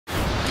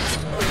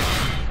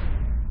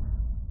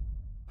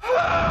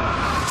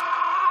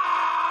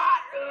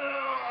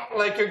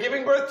like you're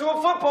giving birth to a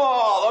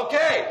football,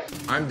 okay?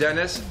 I'm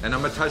Dennis, and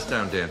I'm a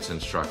touchdown dance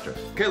instructor.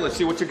 Okay, let's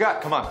see what you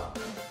got, come on.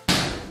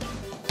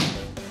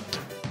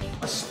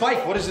 A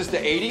spike, what is this, the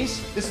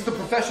 80s? This is the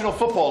Professional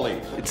Football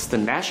League. It's the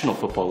National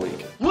Football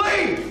League.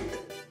 Leave!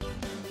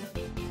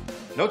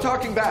 No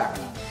talking back.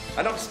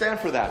 I don't stand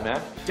for that,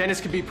 man.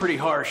 Dennis can be pretty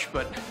harsh,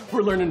 but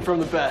we're learning from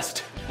the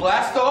best.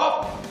 Blast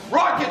off,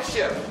 rocket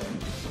ship.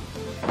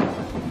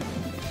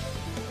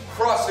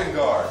 Crossing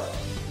guard.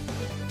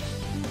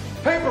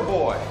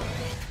 Paperboy.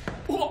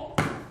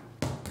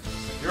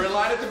 You're in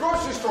line at the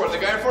grocery store. The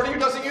guy in front of you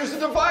doesn't use the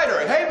divider.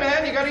 Hey,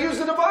 man, you gotta use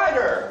the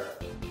divider.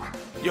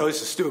 Yo,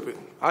 this is stupid.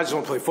 I just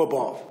want to play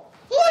football.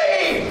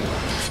 Leave!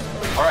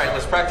 All right,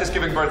 let's practice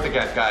giving birth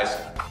again, guys.